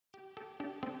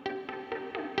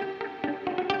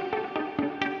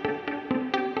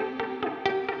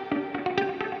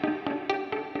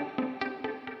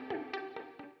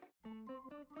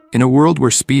In a world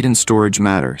where speed and storage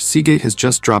matter, Seagate has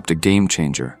just dropped a game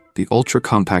changer, the Ultra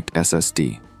Compact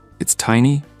SSD. It's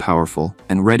tiny, powerful,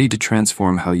 and ready to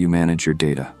transform how you manage your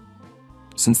data.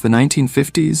 Since the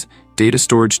 1950s, data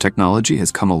storage technology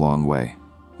has come a long way.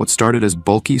 What started as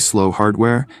bulky, slow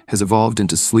hardware has evolved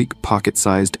into sleek,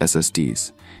 pocket-sized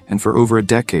SSDs. And for over a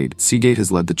decade, Seagate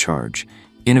has led the charge,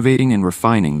 innovating and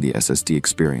refining the SSD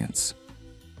experience.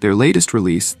 Their latest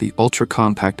release, the Ultra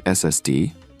Compact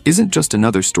SSD, isn't just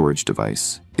another storage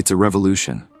device, it's a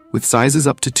revolution. With sizes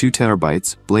up to 2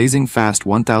 terabytes, blazing fast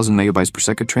 1000 megabytes per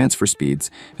second transfer speeds,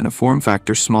 and a form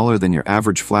factor smaller than your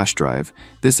average flash drive,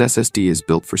 this SSD is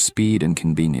built for speed and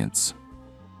convenience.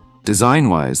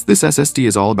 Design-wise, this SSD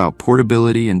is all about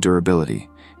portability and durability.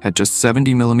 At just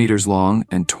 70 millimeters long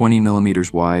and 20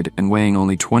 millimeters wide and weighing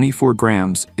only 24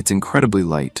 grams, it's incredibly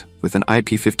light. With an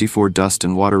IP54 dust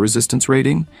and water resistance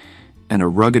rating and a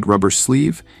rugged rubber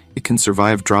sleeve, it can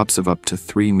survive drops of up to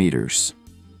 3 meters.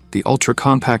 The Ultra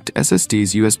Compact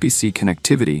SSD's USB-C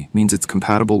connectivity means it's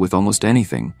compatible with almost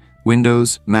anything: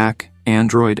 Windows, Mac,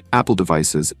 Android, Apple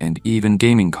devices, and even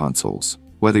gaming consoles.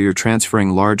 Whether you're transferring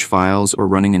large files or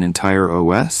running an entire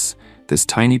OS, this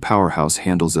tiny powerhouse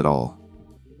handles it all.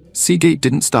 Seagate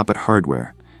didn't stop at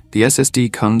hardware. The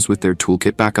SSD comes with their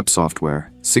Toolkit backup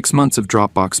software, 6 months of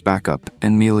Dropbox backup,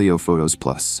 and Melio Photos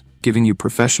Plus, giving you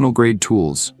professional-grade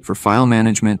tools for file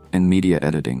management and media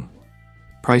editing.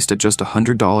 Priced at just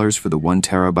 $100 for the 1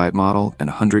 terabyte model and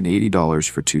 $180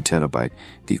 for 2 terabyte,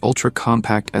 the Ultra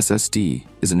Compact SSD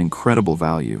is an incredible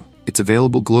value. It's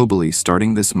available globally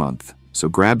starting this month, so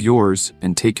grab yours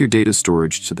and take your data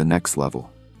storage to the next level.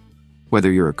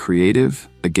 Whether you're a creative,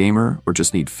 a gamer, or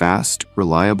just need fast,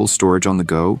 reliable storage on the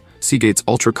go, Seagate's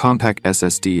Ultra Compact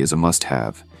SSD is a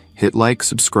must-have. Hit like,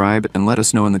 subscribe, and let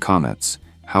us know in the comments.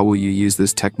 How will you use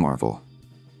this tech marvel?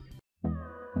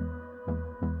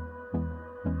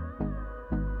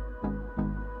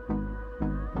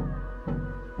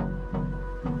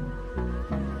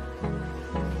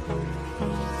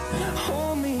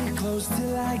 Hold me close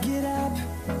till I get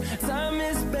up.